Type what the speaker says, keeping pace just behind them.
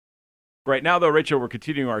Right now, though, Rachel, we're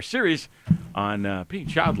continuing our series on being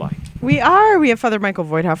childlike. We are. We have Father Michael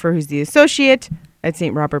Voigthofer, who's the associate at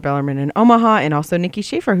St. Robert Bellarmine in Omaha, and also Nikki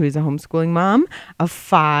Schaefer, who's a homeschooling mom of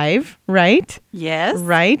 5, right? Yes.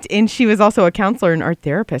 Right. And she was also a counselor and art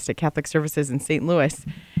therapist at Catholic Services in St. Louis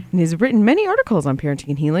and has written many articles on parenting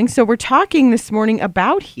and healing. So we're talking this morning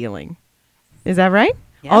about healing. Is that right?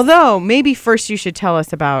 Yes. Although maybe first you should tell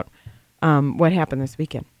us about what happened this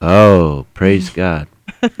weekend. Oh, praise God.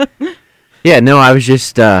 Yeah, no, I was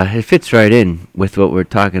just, it fits right in with what we're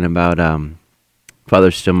talking about. Father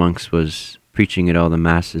Stillmonks was preaching at all the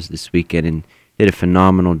masses this weekend and did a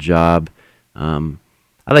phenomenal job. I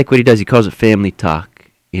like what he does. He calls it family talk.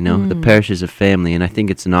 You know, the parish is a family, and I think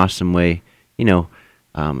it's an awesome way. You know,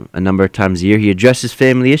 a number of times a year he addresses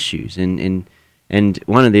family issues, and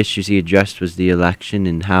one of the issues he addressed was the election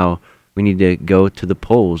and how we need to go to the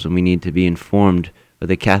polls and we need to be informed with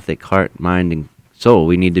a Catholic heart, mind, and soul.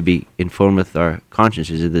 We need to be informed with our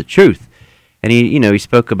consciences of the truth. And he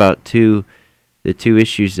spoke about the two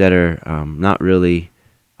issues that are not really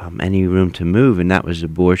any room to move, and that was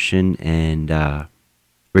abortion and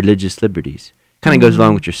religious liberties. Kind of goes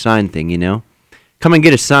along with your sign thing, you know. Come and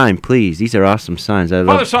get a sign, please. These are awesome signs.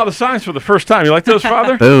 Father saw the signs for the first time. You like those,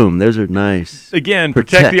 Father? Boom, those are nice. Again,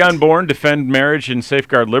 protect the unborn, defend marriage, and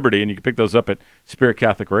safeguard liberty. And you can pick those up at Spirit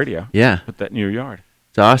Catholic Radio. Yeah. Put that in your yard.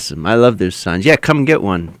 It's awesome. I love those signs. Yeah, come and get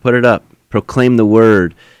one. Put it up. Proclaim the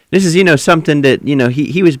word. This is, something that,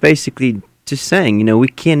 he was basically just saying, we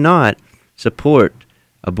cannot support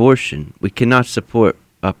abortion. We cannot support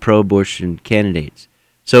pro-abortion candidates.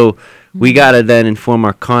 So we got to then inform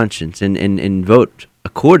our conscience and vote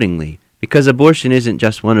accordingly, because abortion isn't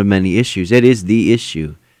just one of many issues. It is the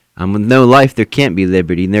issue. With no life, there can't be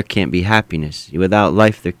liberty and there can't be happiness. Without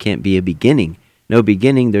life, there can't be a beginning. No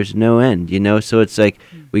beginning, there's no end, So it's like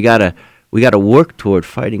we gotta work toward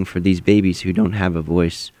fighting for these babies who don't have a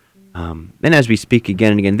voice. And as we speak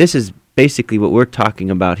again and again, this is basically what we're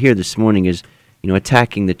talking about here this morning is,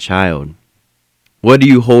 attacking the child. What are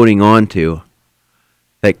you holding on to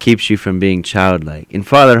that keeps you from being childlike? And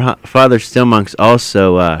Father Stillmonks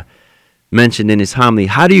also mentioned in his homily,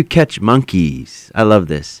 how do you catch monkeys? I love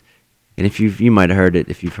this. And if you might have heard it,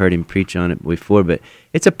 if you've heard him preach on it before, but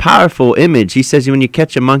it's a powerful image. He says when you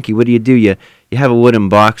catch a monkey, what do? You have a wooden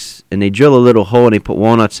box, and they drill a little hole, and they put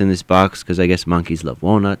walnuts in this box, because I guess monkeys love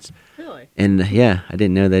walnuts. Really? And yeah, I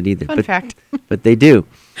didn't know that either. Fun fact. But they do.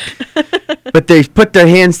 But they put their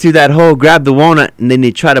hands through that hole, grab the walnut, and then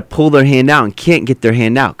they try to pull their hand out and can't get their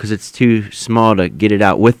hand out because it's too small to get it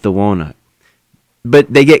out with the walnut.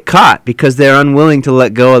 But they get caught because they're unwilling to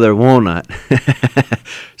let go of their walnut.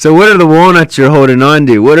 So what are the walnuts you're holding on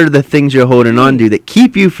to? What are the things you're holding on to that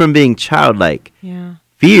keep you from being childlike? Yeah.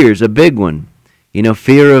 Fear's a big one.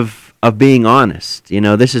 Fear of being honest.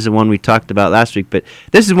 This is the one we talked about last week, but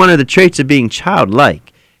this is one of the traits of being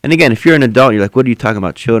childlike. And again, if you're an adult, you're like, what are you talking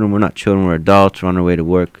about, children? We're not children, we're adults, we're on our way to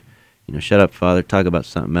work. Shut up, Father, talk about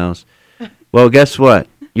something else. Well, guess what?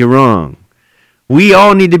 You're wrong. We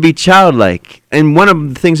all need to be childlike. And one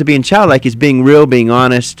of the things of being childlike is being real, being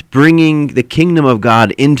honest, bringing the kingdom of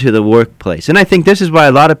God into the workplace. And I think this is why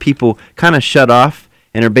a lot of people kind of shut off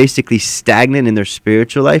and are basically stagnant in their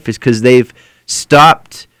spiritual life, is because they've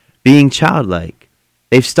stopped being childlike.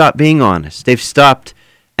 They've stopped being honest. They've stopped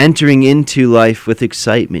entering into life with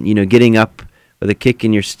excitement, getting up with a kick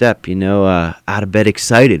in your step, out of bed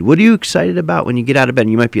excited. What are you excited about when you get out of bed?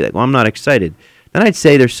 And you might be like, well, I'm not excited. Then I'd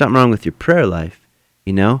say there's something wrong with your prayer life.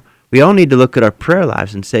 We all need to look at our prayer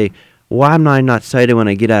lives and say, why am I not excited when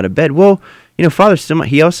I get out of bed? Well, Father Stillmonks,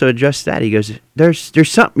 he also addressed that. He goes, there's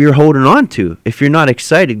something you're holding on to if you're not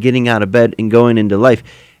excited getting out of bed and going into life.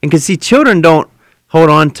 And because, see, children don't hold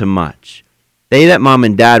on to much. They let mom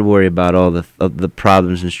and dad worry about all the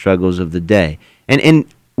problems and struggles of the day.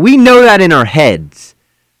 And we know that in our heads,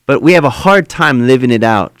 but we have a hard time living it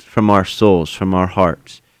out from our souls, from our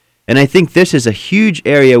hearts. And I think this is a huge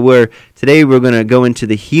area where today we're going to go into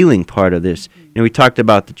the healing part of this. We talked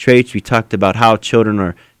about the traits. We talked about how children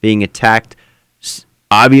are being attacked.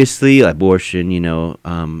 Obviously, abortion,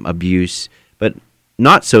 abuse, but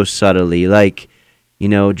not so subtly, like,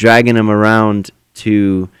 dragging them around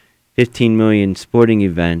to 15 million sporting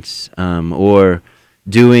events, or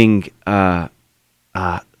doing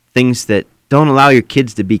things that don't allow your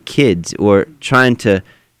kids to be kids, or trying to,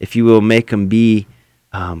 if you will, make them be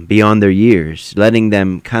beyond their years, letting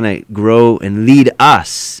them kind of grow and lead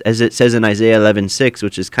us, as it says in Isaiah 11:6,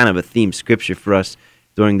 which is kind of a theme scripture for us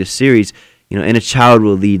during this series, and a child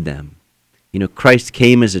will lead them. Christ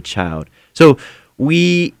came as a child. So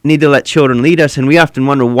we need to let children lead us, and we often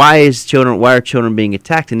wonder why are children being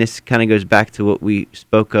attacked? And this kind of goes back to what we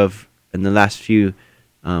spoke of in the last few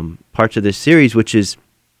parts of this series, which is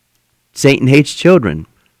Satan hates children,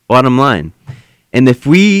 bottom line. And if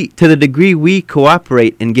we, to the degree we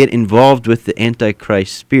cooperate and get involved with the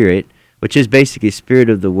Antichrist spirit, which is basically the spirit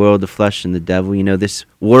of the world, the flesh, and the devil, this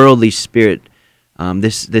worldly spirit,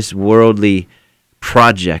 this worldly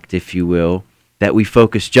project, if you will, that we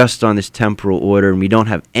focus just on this temporal order and we don't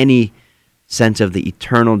have any sense of the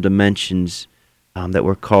eternal dimensions that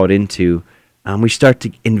we're called into, we start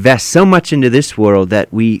to invest so much into this world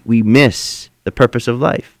that we miss the purpose of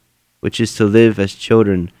life, which is to live as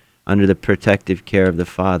children under the protective care of the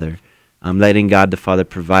Father, letting God the Father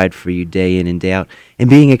provide for you day in and day out, and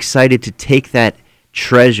being excited to take that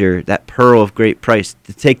treasure, that pearl of great price,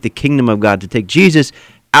 to take the kingdom of God, to take Jesus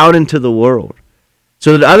out into the world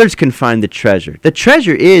so that others can find the treasure. The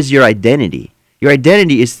treasure is your identity. Your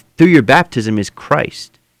identity is through your baptism is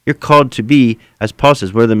Christ. You're called to be, as Paul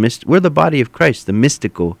says, we're the body of Christ, the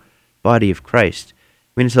mystical body of Christ.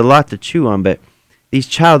 I mean, it's a lot to chew on, but these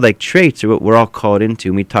childlike traits are what we're all called into.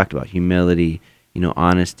 And we talked about humility,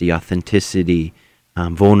 honesty, authenticity,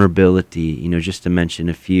 vulnerability, just to mention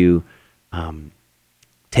a few.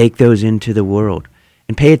 Take those into the world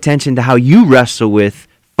and pay attention to how you wrestle with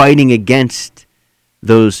fighting against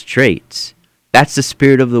those traits. That's the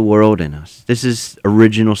spirit of the world in us. This is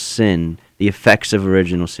original sin, the effects of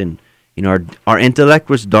original sin. Our intellect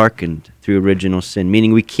was darkened through original sin,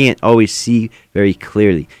 meaning we can't always see very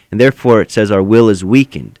clearly. And therefore, it says our will is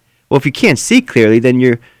weakened. Well, if you can't see clearly, then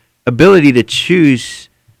your ability to choose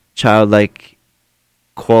childlike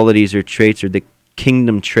qualities or traits, or the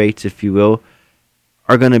kingdom traits, if you will,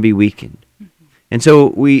 are going to be weakened. Mm-hmm. And so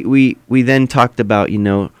we then talked about,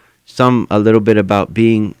 a little bit about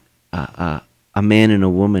being a man and a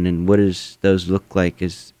woman, and what does those look like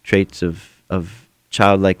as traits of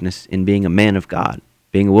childlikeness in being a man of God,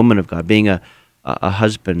 being a woman of God, being a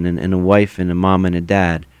husband and a wife and a mom and a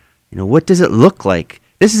dad. What does it look like?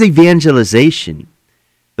 This is evangelization.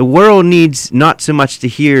 The world needs not so much to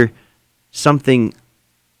hear something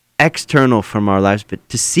external from our lives, but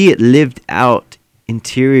to see it lived out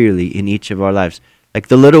interiorly in each of our lives. Like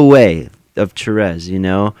the little way of Therese,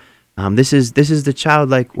 this is the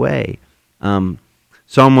childlike way. Psalm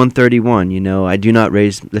 131, I do not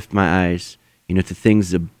lift my eyes, to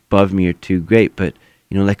things above me are too great, but,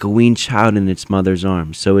 like a weaned child in its mother's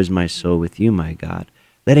arms, so is my soul with you, my God.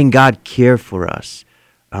 Letting God care for us.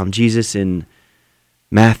 Jesus in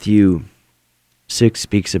Matthew 6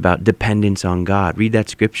 speaks about dependence on God. Read that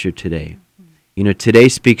scripture today. Today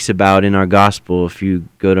speaks about in our gospel, if you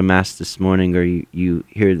go to Mass this morning or you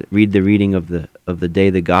read the reading of the day,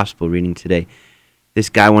 the gospel reading today, this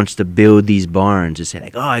guy wants to build these barns and say,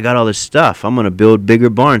 like, I got all this stuff. I'm going to build bigger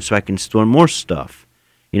barns so I can store more stuff.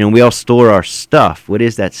 We all store our stuff. What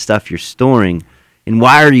is that stuff you're storing? And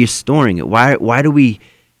why are you storing it? Why do we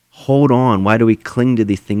hold on? Why do we cling to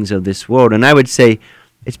the things of this world? And I would say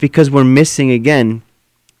it's because we're missing, again,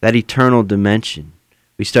 that eternal dimension.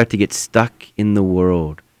 We start to get stuck in the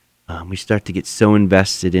world. We start to get so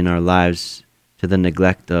invested in our lives to the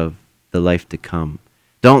neglect of the life to come.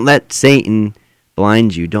 Don't let Satan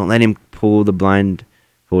blind you. Don't let him pull the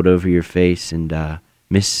blindfold over your face and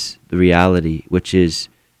miss the reality, which is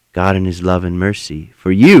God in his love and mercy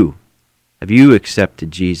for you. Have you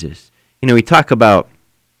accepted Jesus? We talk about,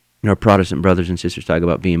 our Protestant brothers and sisters talk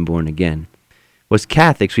about being born again. Well, as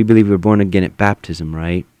Catholics, we believe we're born again at baptism,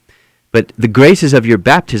 right? But the graces of your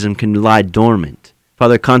baptism can lie dormant.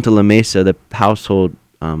 Father Cantalamessa, the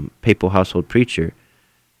papal household preacher,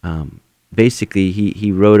 basically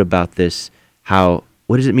he wrote about this,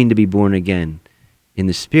 what does it mean to be born again in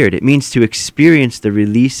the Spirit? It means to experience the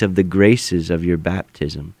release of the graces of your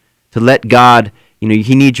baptism. To let God,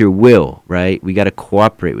 he needs your will, right? We got to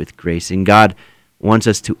cooperate with grace, and God wants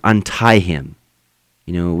us to untie him.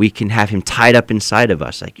 We can have him tied up inside of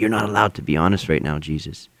us, like, you're not allowed to be honest right now,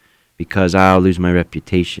 Jesus, because I'll lose my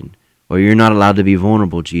reputation. Or you're not allowed to be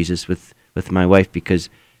vulnerable, Jesus, with my wife because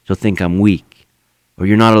she'll think I'm weak. Or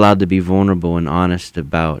you're not allowed to be vulnerable and honest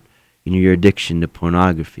about your addiction to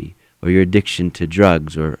pornography or your addiction to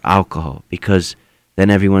drugs or alcohol, because then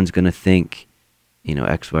everyone's going to think,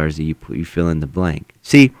 X, Y, or Z, you fill in the blank.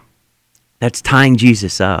 See, that's tying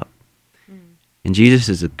Jesus up. And Jesus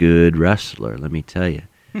is a good wrestler, let me tell you.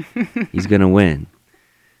 He's going to win.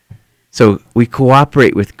 So we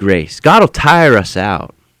cooperate with grace. God will tire us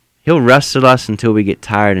out. He'll wrestle us until we get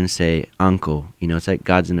tired and say, Uncle. It's like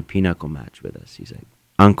God's in a pinochle match with us. He's like,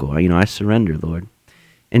 Uncle, I surrender, Lord.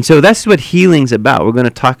 And so that's what healing's about. We're going to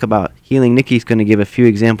talk about healing. Nikki's going to give a few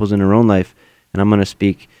examples in her own life, and I'm going to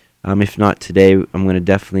speak. If not today, I'm going to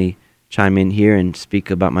definitely chime in here and speak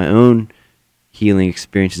about my own healing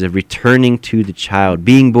experiences of returning to the child,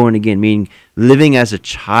 being born again, meaning living as a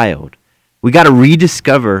child. We got to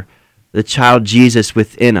rediscover the child Jesus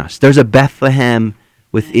within us. There's a Bethlehem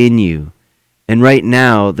within you. And right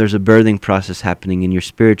now, there's a birthing process happening in your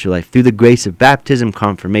spiritual life. Through the grace of baptism,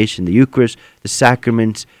 confirmation, the Eucharist, the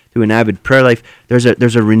sacraments, through an avid prayer life, there's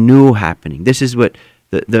a renewal happening. This is what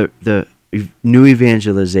the new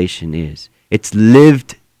evangelization is. It's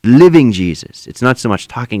living Jesus. It's not so much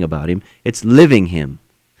talking about him, it's living him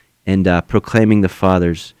and proclaiming the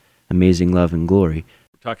Father's amazing love and glory.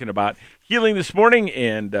 We're talking about healing this morning,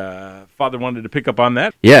 and Father wanted to pick up on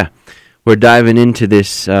that. Yeah, we're diving into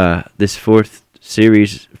this fourth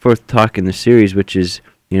talk in the series, which is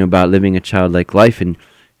about living a childlike life, and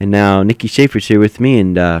now Nikki Schaefer's here with me,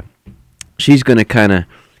 and she's going to kind of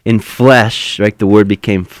in flesh, right? The Word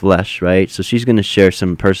became flesh, right? So she's going to share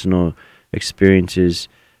some personal experiences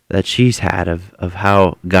that she's had of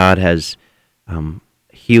how God has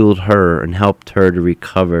healed her and helped her to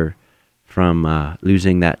recover from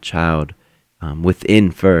losing that child within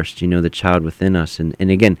first, the child within us. And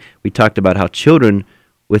again, we talked about how children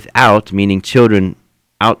without, meaning children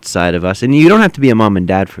outside of us, and you don't have to be a mom and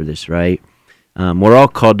dad for this, right? We're all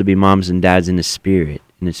called to be moms and dads in the spirit.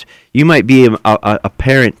 And you might be a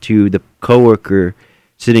parent to the coworker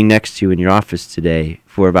sitting next to you in your office today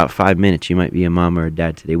for about 5 minutes. You might be a mom or a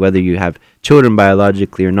dad today, whether you have children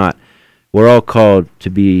biologically or not. We're all called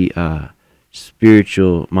to be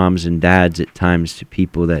spiritual moms and dads at times to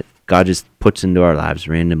people that God just puts into our lives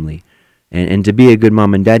randomly. And to be a good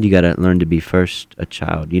mom and dad, you got to learn to be first a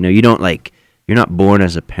child. You're not born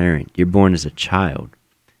as a parent. You're born as a child.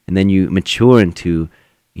 And then you mature into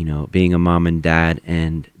being a mom and dad,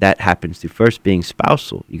 and that happens through first being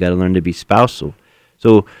spousal. You got to learn to be spousal.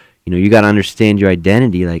 So, you got to understand your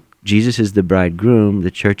identity. Like, Jesus is the bridegroom, the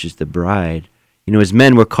church is the bride. As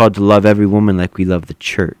men, we're called to love every woman like we love the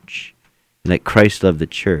church, like Christ loved the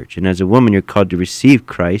church. And as a woman, you're called to receive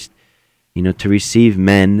Christ, to receive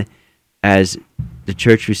men as the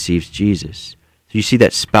church receives Jesus. So you see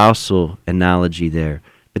that spousal analogy there.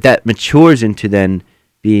 But that matures into then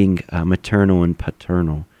being maternal and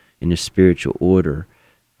paternal in a spiritual order.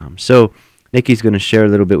 So Nikki's going to share a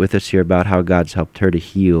little bit with us here about how God's helped her to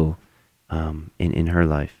heal in her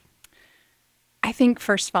life. I think,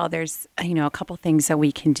 first of all, there's a couple things that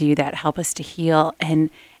we can do that help us to heal, and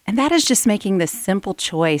that is just making the simple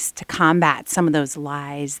choice to combat some of those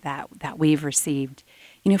lies that we've received.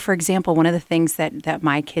 For example, one of the things that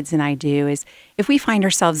my kids and I do is if we find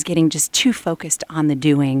ourselves getting just too focused on the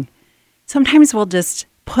doing, sometimes we'll just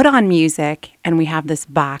put on music and we have this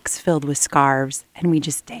box filled with scarves and we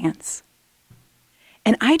just dance.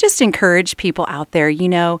 And I just encourage people out there,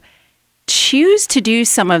 choose to do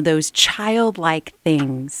some of those childlike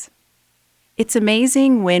things. It's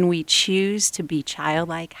amazing when we choose to be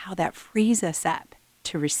childlike, how that frees us up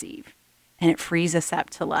to receive and it frees us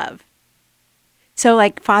up to love. So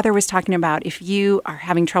like Father was talking about, if you are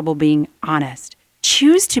having trouble being honest,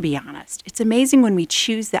 choose to be honest. It's amazing when we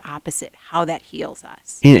choose the opposite, how that heals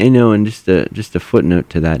us. And just a footnote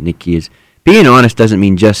to that, Nikki, is being honest doesn't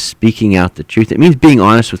mean just speaking out the truth. It means being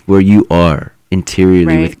honest with where you are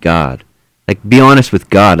interiorly with God. Like, be honest with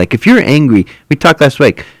God. Like, if you're angry, we talked last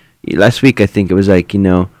week, I think it was like,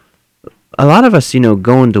 a lot of us,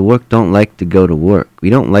 going to work don't like to go to work. We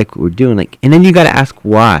don't like what we're doing. Like, and then you got to ask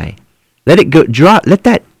why. Let it go, let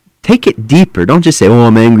that, take it deeper. Don't just say,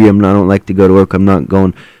 I'm angry, I don't like to go to work, I'm not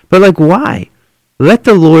going. But like, why? Let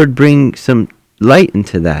the Lord bring some light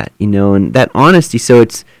into that, and that honesty. So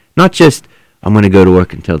it's not just, I'm going to go to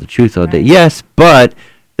work and tell the truth all day. Right. Yes, but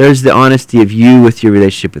there's the honesty of you with your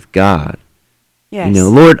relationship with God. Yes.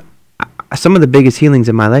 Lord, some of the biggest healings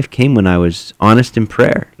in my life came when I was honest in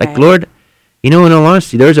prayer. Like, right. Lord, in all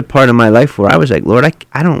honesty, there was a part of my life where I was like, Lord,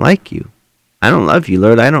 I don't like you. I don't love you,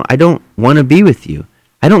 Lord. I don't want to be with you.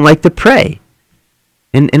 I don't like to pray.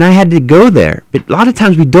 And I had to go there. But a lot of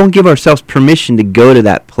times we don't give ourselves permission to go to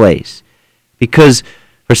that place. Because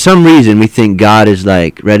for some reason we think God is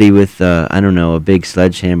like ready with, a big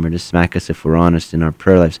sledgehammer to smack us if we're honest in our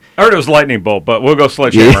prayer lives. I heard it was lightning bolt, but we'll go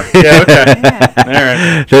sledgehammer. Yeah, okay. Yeah. All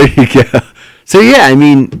right. There you go. So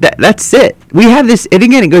that's it. We have this, and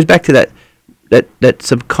again, it goes back to that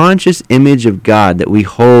subconscious image of God that we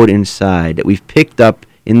hold inside, that we've picked up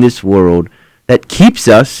in this world, that keeps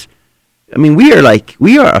us. We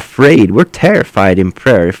are afraid. We're terrified in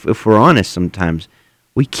prayer. If we're honest sometimes,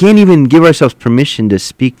 we can't even give ourselves permission to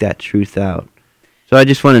speak that truth out. So I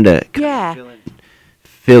just wanted to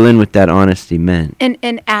fill in with that honesty meant.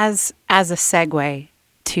 And as a segue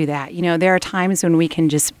to that, there are times when we can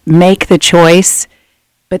just make the choice,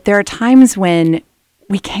 but there are times when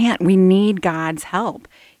we can't. We need God's help.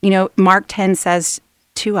 Mark 10 says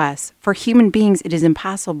to us, for human beings it is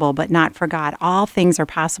impossible, but not for God. All things are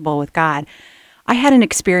possible with God. I had an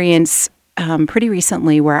experience pretty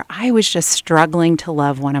recently where I was just struggling to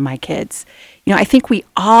love one of my kids. I think we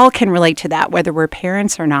all can relate to that, whether we're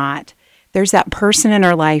parents or not. There's that person in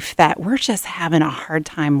our life that we're just having a hard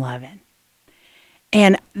time loving.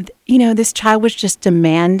 And, this child was just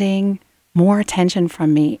demanding more attention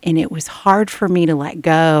from me, and it was hard for me to let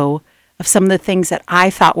go of some of the things that I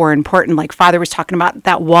thought were important. Like Father was talking about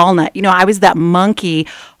that walnut. I was that monkey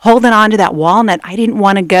holding on to that walnut. I didn't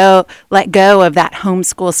want to let go of that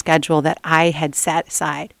homeschool schedule that I had set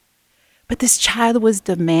aside. But this child was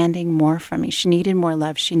demanding more from me. She needed more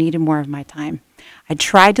love. She needed more of my time. I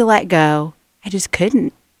tried to let go. I just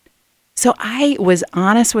couldn't. So I was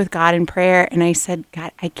honest with God in prayer, and I said,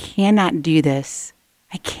 God, I cannot do this.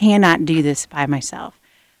 I cannot do this by myself.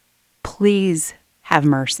 Please have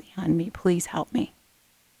mercy on me. Please help me.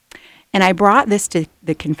 And I brought this to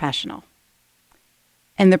the confessional.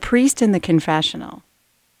 And the priest in the confessional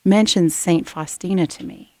mentions St. Faustina to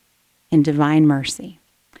me in Divine Mercy.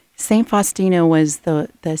 St. Faustina was the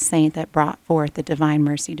saint that brought forth the Divine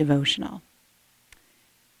Mercy devotional.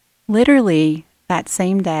 Literally, that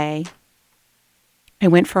same day, I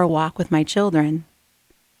went for a walk with my children.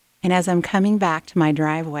 And as I'm coming back to my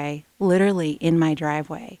driveway, literally in my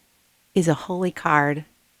driveway, is a holy card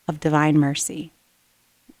of Divine Mercy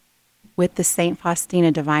with the St.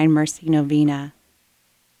 Faustina Divine Mercy Novena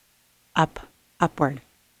upward.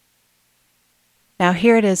 Now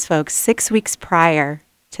here it is, folks. 6 weeks prior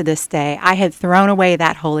to this day, I had thrown away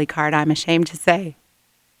that holy card, I'm ashamed to say,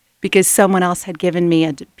 because someone else had given me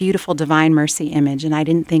a beautiful Divine Mercy image, and I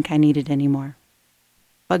didn't think I needed it anymore.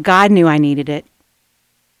 But God knew I needed it.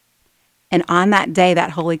 And on that day,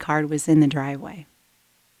 that holy card was in the driveway.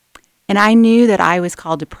 And I knew that I was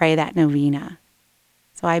called to pray that novena.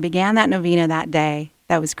 So I began that novena that day.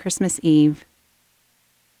 That was Christmas Eve.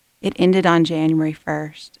 It ended on January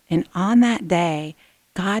 1st. And on that day,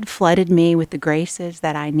 God flooded me with the graces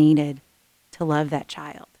that I needed to love that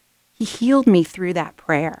child. He healed me through that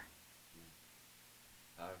prayer.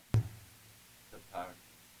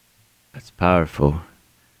 That's powerful.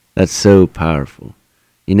 That's so powerful.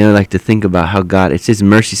 Like to think about how God, it's His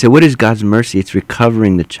mercy. So what is God's mercy? It's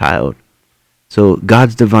recovering the child. So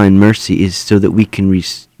God's divine mercy is so that we can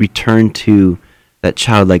return to that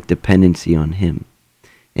childlike dependency on Him.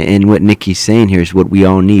 And what Nikki's saying here is what we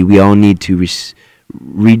all need. We all need to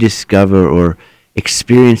rediscover or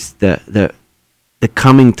experience the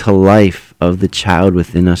coming to life of the child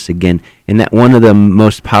within us again. And that one of the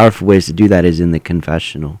most powerful ways to do that is in the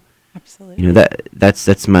confessional. Absolutely.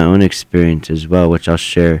 That's my own experience as well, which I'll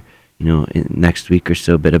share, in next week or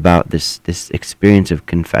so, but about this experience of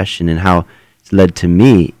confession and how it's led to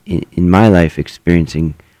me in my life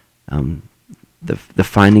experiencing the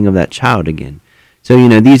finding of that child again. So,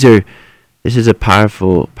 this is a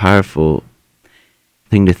powerful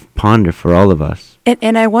thing to ponder for all of us.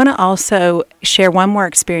 And I want to also share one more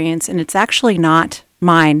experience, and it's actually not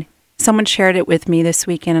mine. Someone shared it with me this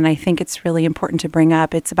weekend, and I think it's really important to bring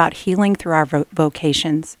up. It's about healing through our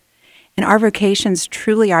vocations. And our vocations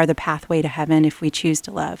truly are the pathway to heaven if we choose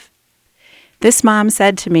to love. This mom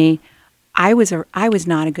said to me, I was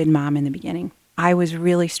not a good mom in the beginning. I was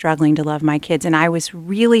really struggling to love my kids, and I was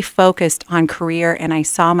really focused on career, and I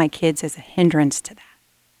saw my kids as a hindrance to that.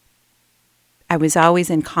 I was always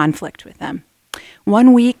in conflict with them.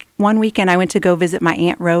 One weekend, I went to go visit my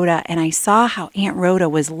Aunt Rhoda, and I saw how Aunt Rhoda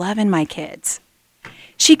was loving my kids.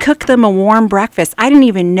 She cooked them a warm breakfast. I didn't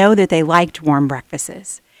even know that they liked warm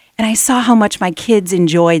breakfasts. And I saw how much my kids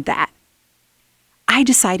enjoyed that. I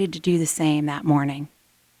decided to do the same that morning.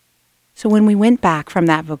 So when we went back from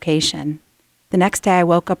that vocation, the next day I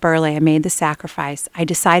woke up early, I made the sacrifice. I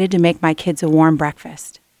decided to make my kids a warm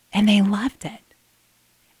breakfast, and they loved it.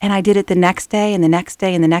 And I did it the next day and the next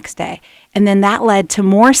day and the next day. And then that led to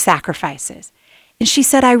more sacrifices. And she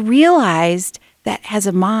said, I realized that as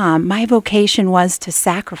a mom, my vocation was to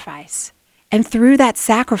sacrifice. And through that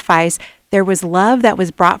sacrifice, there was love that was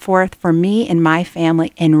brought forth for me and my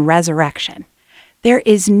family in resurrection. There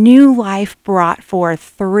is new life brought forth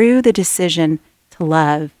through the decision to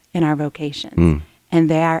love in our vocations. And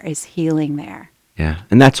there is healing there. Yeah,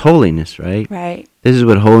 and that's holiness, right? Right. This is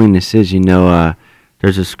what holiness is.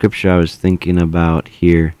 There's a scripture I was thinking about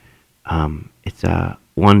here. It's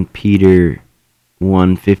 1 Peter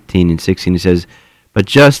 1:15 and 16. It says, but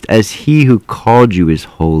just as He who called you is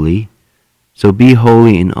holy, so be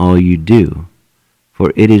holy in all you do.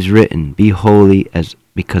 For it is written, be holy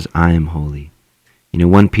because I am holy.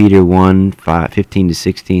 1 Peter 1:15 to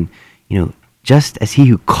 16, just as he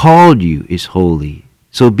who called you is holy.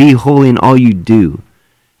 So be holy in all you do.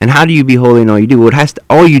 And how do you be holy in all you do? Well,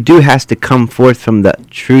 all you do has to come forth from the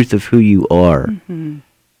truth of who you are. Mm-hmm.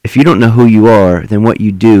 If you don't know who you are, then what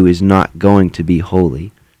you do is not going to be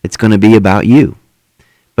holy. It's going to be about you.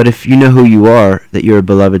 But if you know who you are, that you're a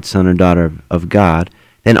beloved son or daughter of God,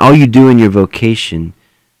 then all you do in your vocation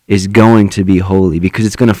is going to be holy, because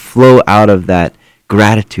it's going to flow out of that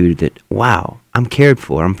gratitude that, wow, I'm cared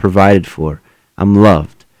for, I'm provided for, I'm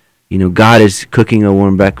loved. God is cooking a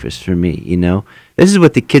warm breakfast for me, This is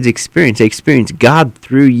what the kids experience. They experience God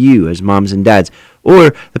through you as moms and dads.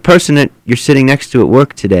 Or the person that you're sitting next to at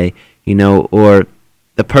work today, or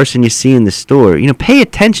the person you see in the store. Pay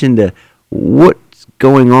attention to what's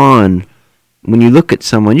going on when you look at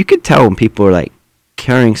someone. You can tell when people are like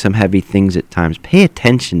carrying some heavy things at times. Pay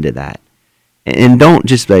attention to that. And don't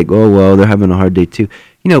just like, oh, well, they're having a hard day too.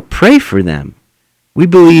 Pray for them. We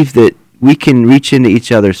believe that we can reach into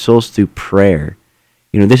each other's souls through prayer.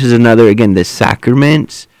 This is another, again, the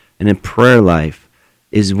sacraments and a prayer life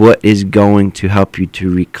is what is going to help you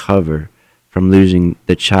to recover from losing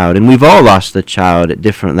the child. And we've all lost the child at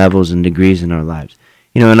different levels and degrees in our lives.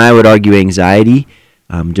 And I would argue anxiety,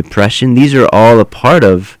 depression, these are all a part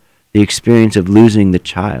of the experience of losing the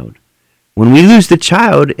child. When we lose the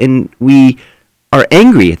child and we are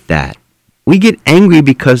angry at that, we get angry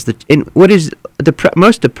because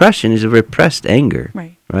most depression is a repressed anger,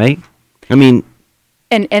 right? I mean,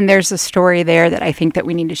 And there's a story there that I think that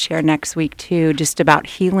we need to share next week too, just about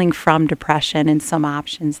healing from depression and some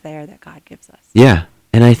options there that God gives us. Yeah.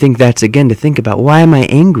 And I think that's, again, to think about, why am I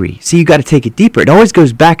angry? See, you got to take it deeper. It always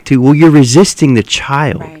goes back to, well, you're resisting the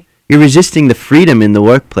child. Right. You're resisting the freedom in the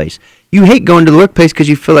workplace. You hate going to the workplace because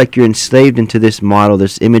you feel like you're enslaved into this model,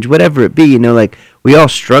 this image, whatever it be. Like we all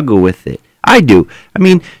struggle with it. I do. I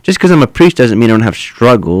mean, just because I'm a priest doesn't mean I don't have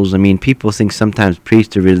struggles. I mean, people think sometimes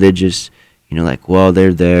priests are religious, like, well,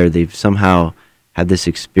 they're there. They've somehow had this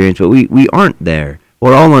experience. But we aren't there.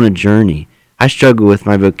 We're all on a journey. I struggle with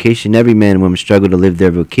my vocation. Every man and woman struggle to live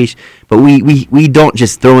their vocation. But we don't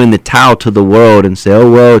just throw in the towel to the world and say,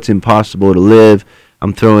 oh, well, it's impossible to live.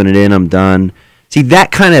 I'm throwing it in. I'm done. See,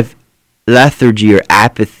 that kind of lethargy or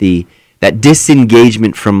apathy, that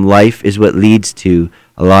disengagement from life is what leads to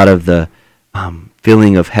a lot of the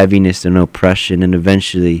feeling of heaviness and oppression, and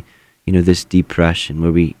eventually, this depression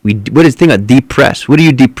where what is the thing about depress? What are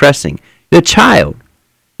you depressing? The child.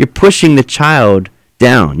 You're pushing the child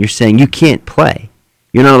down. You're saying you can't play.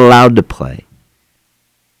 You're not allowed to play.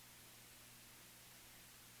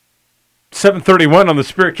 7:31 on the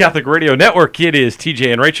Spirit Catholic Radio Network. It is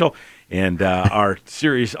TJ and Rachel, and our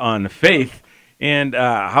series on faith and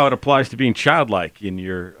how it applies to being childlike in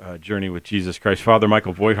your journey with Jesus Christ. Father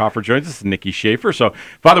Michael Voigthofer joins us, Nikki Schaefer. So,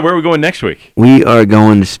 Father, where are we going next week? We are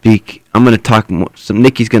going to speak. I'm going to talk more. So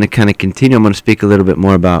Nikki's going to kind of continue. I'm going to speak a little bit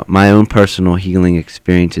more about my own personal healing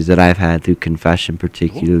experiences that I've had through confession,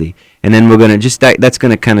 particularly. Cool. And then we're going to that's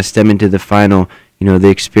going to kind of stem into the final, the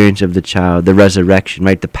experience of the child, the resurrection,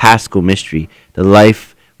 right? The Paschal mystery, the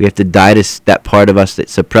life. We have to die to that part of us that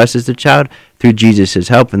suppresses the child through Jesus'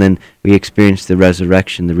 help, and then we experience the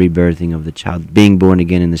resurrection, the rebirthing of the child, being born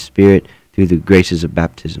again in the Spirit through the graces of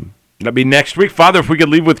baptism. That'll be next week. Father, if we could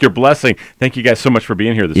leave with your blessing. Thank you guys so much for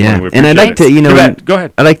being here this morning. And I'd like to, go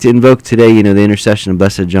ahead. I'd like to invoke today, the intercession of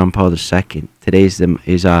Blessed John Paul II. Today is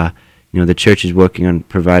the church is working on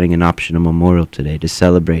providing an optional memorial today to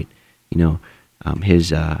celebrate,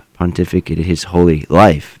 his pontificate, his holy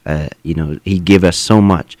life. He gave us so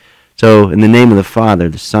much. So, in the name of the Father,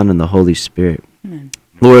 the Son, and the Holy Spirit. Amen.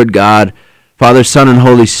 Lord God, Father, Son, and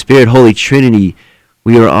Holy Spirit, Holy Trinity,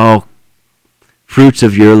 we are all fruits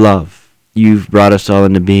of your love. You've brought us all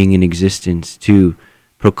into being and existence to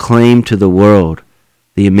proclaim to the world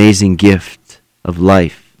the amazing gift of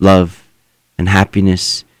life, love, and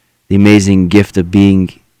happiness, the amazing gift of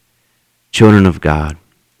being children of God.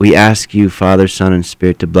 We ask you, Father, Son, and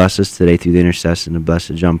Spirit, to bless us today through the intercession of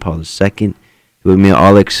Blessed John Paul II. We may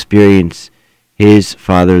all experience his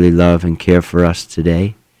fatherly love and care for us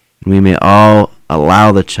today. And we may all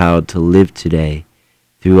allow the child to live today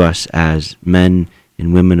through us as men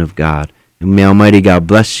and women of God. And may Almighty God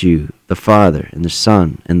bless you, the Father, and the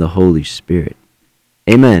Son, and the Holy Spirit.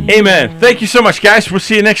 Amen. Amen. Thank you so much, guys. We'll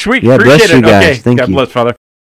see you next week. Yeah, Appreciate bless you it. guys. Okay. Thank God you. bless, Father.